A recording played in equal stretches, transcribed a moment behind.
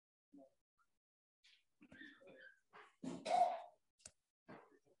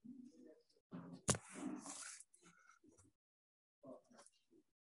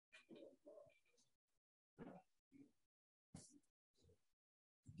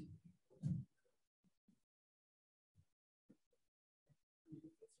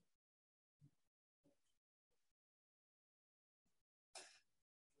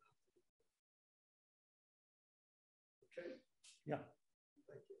Yeah.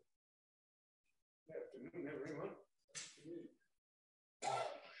 Thank you. Good afternoon, everyone.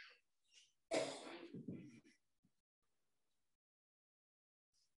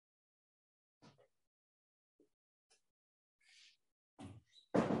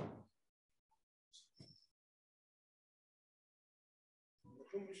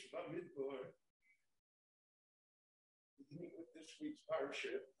 Bamidbar, beginning with this week's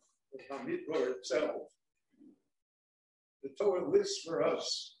Parsha, the Bamidbar itself, the Torah lists for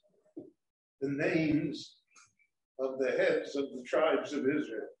us the names of the heads of the tribes of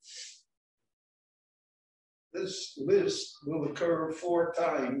Israel. This list will occur 4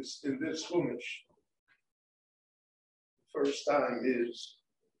 times in this Chumash. The first time is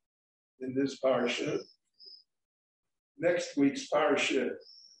in this Parsha. Next week's Parsha,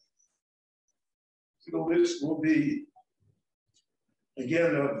 the list will be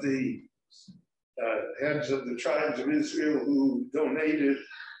again of the heads of the tribes of Israel who donated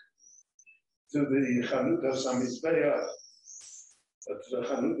to the Chanukas HaMizbeach, to the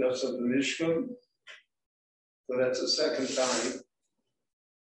Chanukas of the Mishkan. So that's the second time.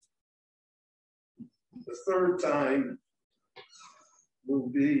 The third time will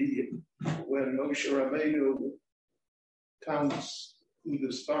be when Moshe Rabbeinu counts who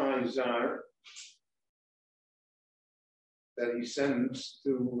the spies are that he sends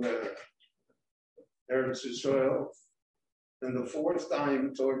to Eretz Yisrael. And the fourth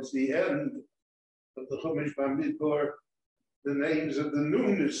time, towards the end of the Chumash Bamidbar, the names of the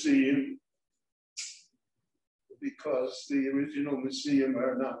new Messiahim, because the original Messiahim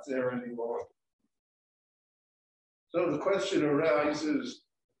are not there anymore. So the question arises,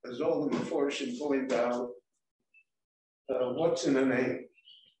 as all the Meforshim point out, what's in a name?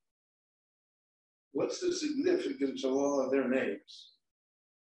 What's the significance of all of their names?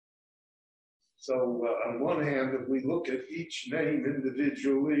 So on one hand, if we look at each name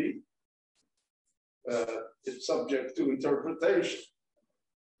individually, it's subject to interpretation.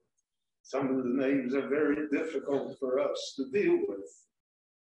 Some of the names are very difficult for us to deal with.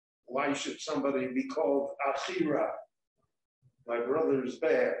 Why should somebody be called Achira? My brother's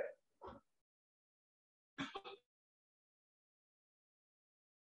bad.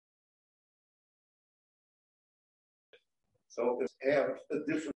 So they have a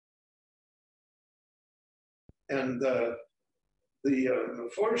different, and the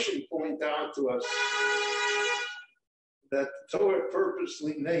Meforshim point out to us that the Torah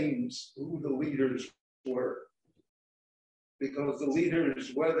purposely names who the leaders were, because the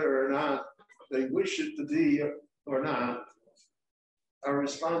leaders, whether or not they wish it to be or not, are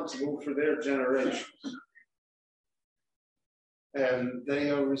responsible for their generations. And they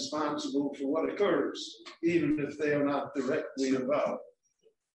are responsible for what occurs, even if they are not directly involved.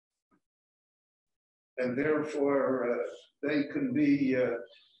 And therefore, they can be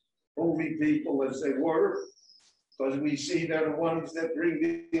holy people as they were, because we see they're the ones that bring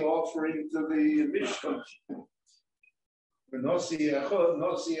the offering to the Mishkan.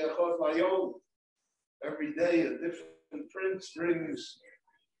 Every day a different prince brings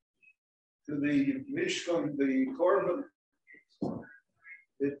to the Mishkan the korban.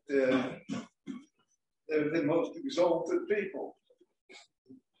 They're the most exalted people.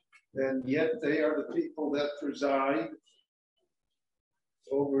 And yet they are the people that preside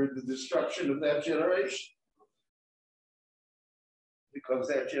over the destruction of that generation. Because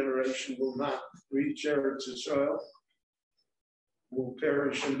that generation will not reach Eretz Yisrael, will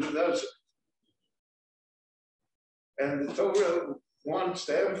perish in the desert. And the Torah wants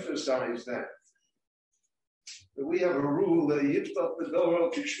to emphasize that we have a rule that Yiftach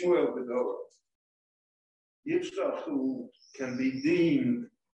B'Doro Kishmuel B'Doro. Yiftach, who can be deemed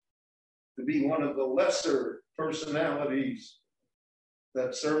to be one of the lesser personalities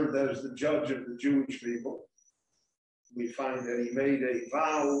that served as the judge of the Jewish people. We find that he made a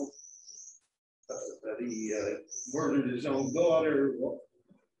vow, that he murdered his own daughter,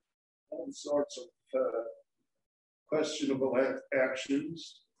 all sorts of questionable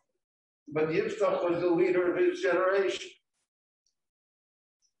actions. But Yiftach was the leader of his generation.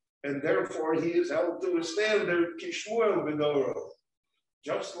 And therefore he is held to a standard, Kishmuel B'Doro.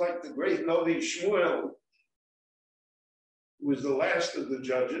 Just like the great Novi Shmuel, who was the last of the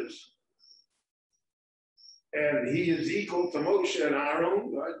judges. And he is equal to Moshe and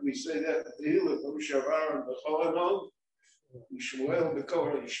Aaron, right? We say that at the hill of Moshe and Aaron, B'Cholanov, Shmuel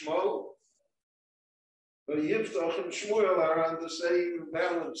B'Korah Yishmo. But Yiftach and Shmuel are on the same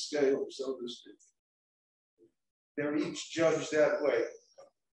balance scale, so to speak. They're each judged that way.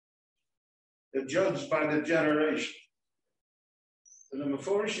 They're judged by the generation. And the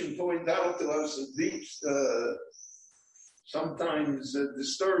Meforshim point out to us the sometimes a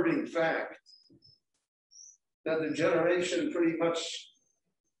disturbing fact that the generation pretty much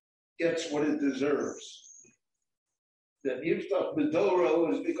gets what it deserves. That Yiftach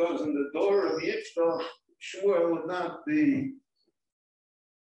B'Doro is because in the door of Yiftach, Shmuel would not be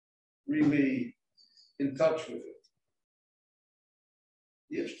really in touch with it.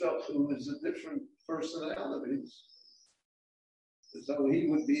 Yiftach, who is a different personalities, so he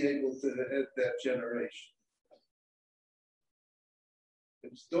would be able to head that generation.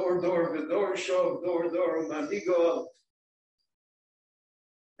 It's door, V'dor Shov, door, Manigo.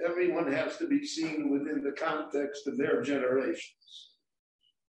 Everyone has to be seen within the context of their generations.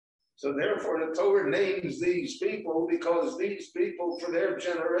 So therefore the Torah names these people because these people, for their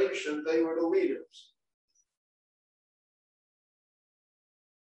generation, they were the leaders.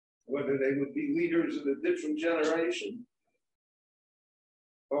 Whether they would be leaders of a different generation,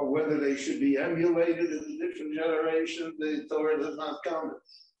 or whether they should be emulated in a different generation, the Torah does not comment.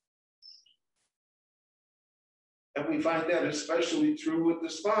 And we find that especially true with the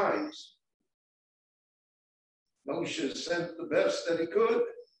spies. Moshe sent the best that he could.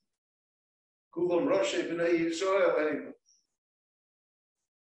 Kulam Roshei B'nai Yisrael.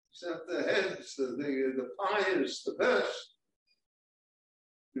 Sent the heads, the pious, the best.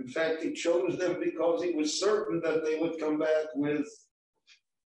 In fact, he chose them because he was certain that they would come back with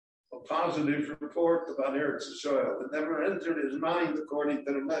a positive report about Eretz Yisrael. It never entered his mind, according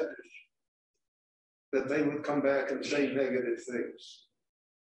to the Medrash, that they would come back and say negative things.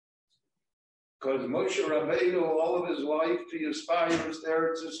 Because Moshe Rabbeinu, all of his life, he aspires to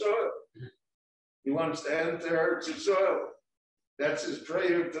Eretz Yisrael. He wants to enter Eretz Yisrael. That's his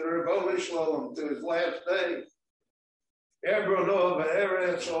prayer to the Rebbe Shalom, to his last day. Let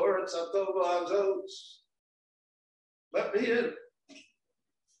me in.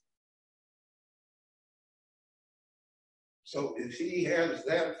 So if he has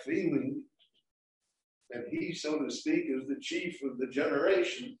that feeling, and he, so to speak, is the chief of the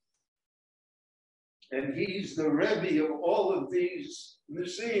generation, and he's the Rebbe of all of these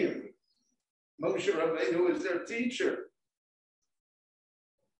Nisim, Moshe Rabbeinu is their teacher.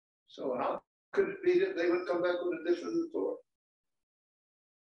 So how could it be that they would come back with a different Torah?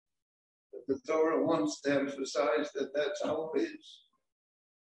 But the Torah wants to emphasize that that's how it is.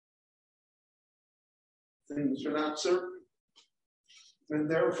 Things are not certain. And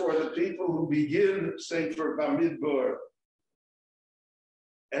therefore, the people who begin, say, for Bamidbar,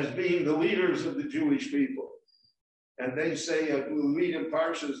 as being the leaders of the Jewish people, and they say, we'll read in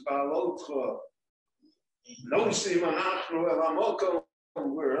Parshas Ba'alotcha, Nosim Anachnu El Amokom,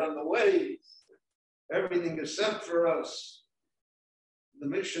 we're on the way, everything is set for us, the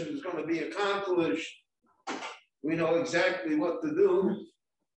mission is going to be accomplished, we know exactly what to do.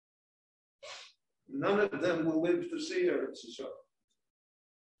 None of them will live to see Eretz Yisrael.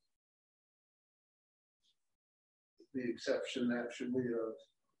 The exception naturally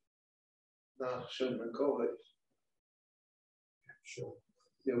of Nachshon and Kodesh. Sure.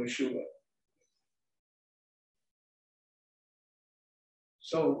 Yehoshua.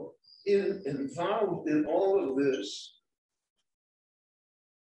 So involved in all of this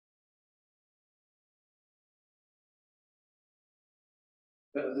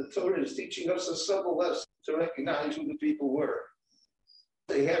the Torah is teaching us a subtle lesson to recognize who the people were.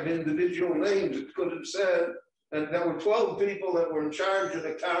 They have individual names, it could have said, and there were 12 people that were in charge of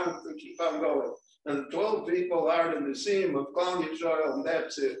the count and keep on going. And the 12 people are the Nisim of Klal Yisrael, and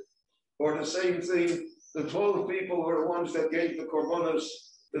that's it. Or the same thing, the 12 people were the ones that gave the korbanos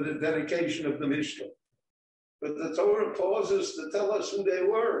to the dedication of the Mishkan. But the Torah pauses to tell us who they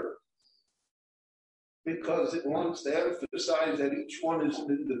were, because it wants to emphasize that each one is an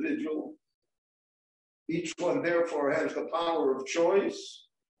individual. Each one, therefore, has the power of choice,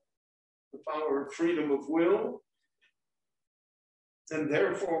 the power of freedom of will. And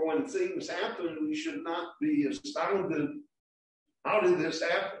therefore, when things happen, we should not be astounded. How did this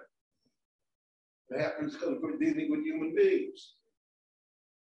happen? It happens because we're dealing with human beings.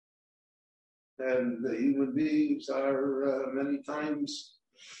 And the human beings are many times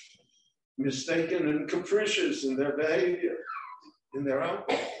mistaken and capricious in their behavior, in their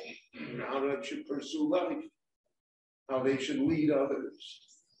outlook, and how they should pursue life, how they should lead others.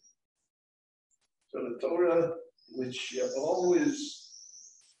 So the Torah, which always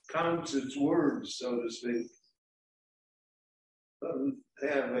counts its words, so to speak, doesn't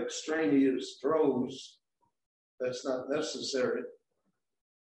have extraneous prose. That's not necessary.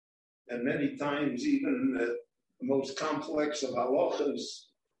 And many times even the most complex of halachas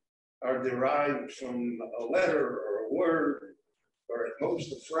are derived from a letter or a word, or at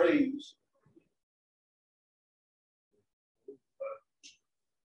most a phrase.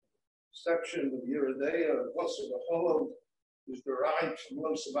 section of Yeridea, Los V'Cholov, is derived from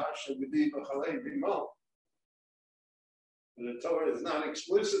Los V'Asha G'di B'Chalei B'Mo. The Torah is not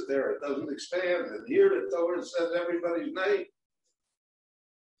explicit there; it doesn't expand. And here the Torah says everybody's name,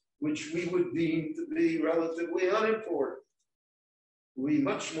 which we would deem to be relatively unimportant. We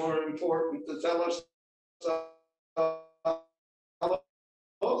much more important to tell us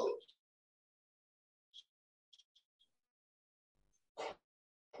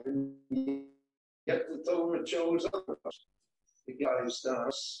and yet the Torah chose us. It guides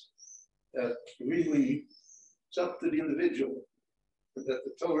us that really it's up to the individual, that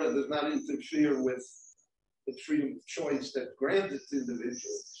the Torah does not interfere with the freedom of choice that's granted to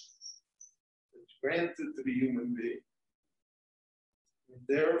individuals. It's granted to the human being.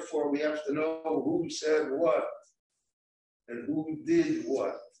 Therefore, we have to know who said what, and who did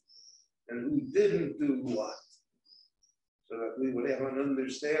what, and who didn't do what, so that we would have an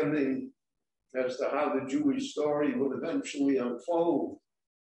understanding as to how the Jewish story would eventually unfold.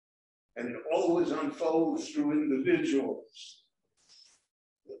 And it always unfolds through individuals.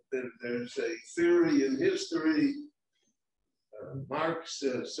 There's a theory in history. Marx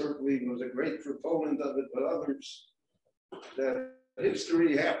certainly was a great proponent of it, but others, that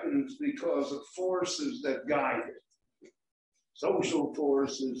history happens because of forces that guide it. Social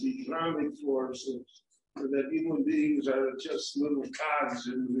forces, economic forces, and that human beings are just little cogs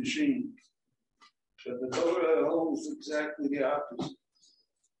in the machine. But the Torah holds exactly the opposite.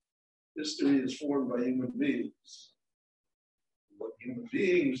 History is formed by human beings. What human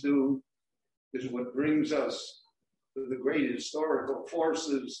beings do is what brings us to the great historical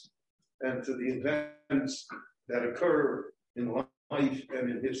forces and to the events that occur in life and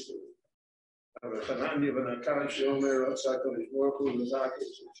in history.